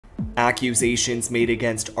Accusations made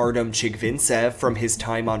against Artem Chigvintsev from his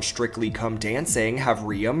time on Strictly Come Dancing have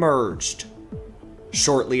re-emerged.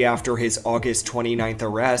 Shortly after his August 29th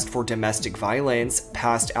arrest for domestic violence,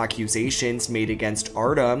 past accusations made against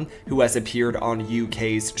Artem, who has appeared on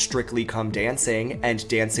UK's Strictly Come Dancing and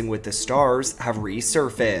Dancing with the Stars, have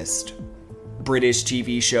resurfaced. British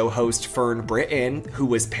TV show host Fern Britton, who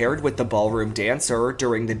was paired with the ballroom dancer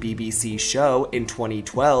during the BBC show in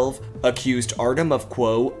 2012, accused Artem of,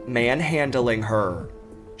 quote, manhandling her.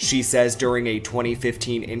 She says during a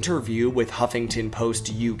 2015 interview with Huffington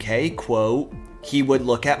Post UK, quote, he would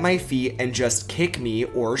look at my feet and just kick me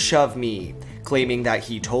or shove me, claiming that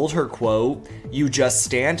he told her, quote, you just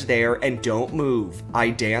stand there and don't move, I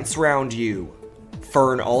dance round you.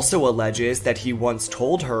 Fern also alleges that he once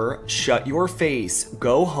told her, shut your face,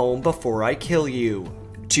 go home before I kill you.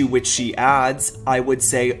 To which she adds, I would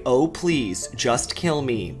say, oh please, just kill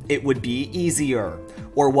me, it would be easier.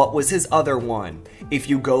 Or what was his other one? If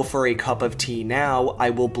you go for a cup of tea now, I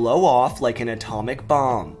will blow off like an atomic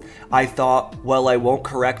bomb. I thought, well, I won't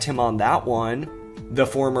correct him on that one. The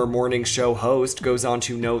former morning show host goes on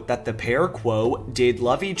to note that the pair, quote, did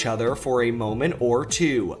love each other for a moment or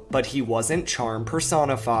two, but he wasn't charm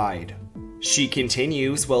personified. She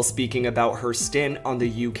continues while speaking about her stint on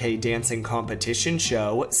the UK dancing competition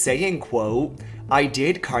show, saying, quote, I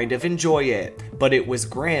did kind of enjoy it, but it was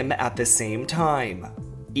grim at the same time.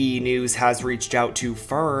 E! News has reached out to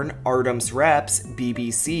Fern, Artem's reps,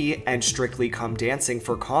 BBC, and Strictly Come Dancing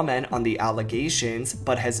for comment on the allegations,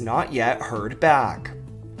 but has not yet heard back.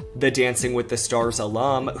 The Dancing with the Stars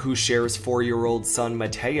alum, who shares 4-year-old son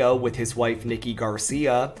Mateo with his wife Nikki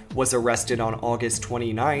Garcia, was arrested on August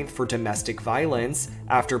 29th for domestic violence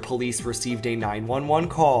after police received a 911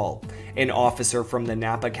 call. An officer from the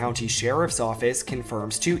Napa County Sheriff's Office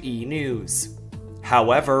confirms to E! News.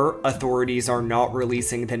 However, authorities are not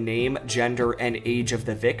releasing the name, gender, and age of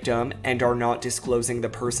the victim and are not disclosing the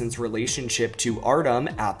person's relationship to Artem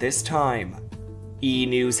at this time. E!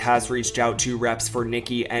 News has reached out to reps for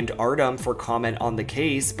Nikki and Artem for comment on the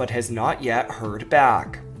case but has not yet heard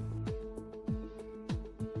back.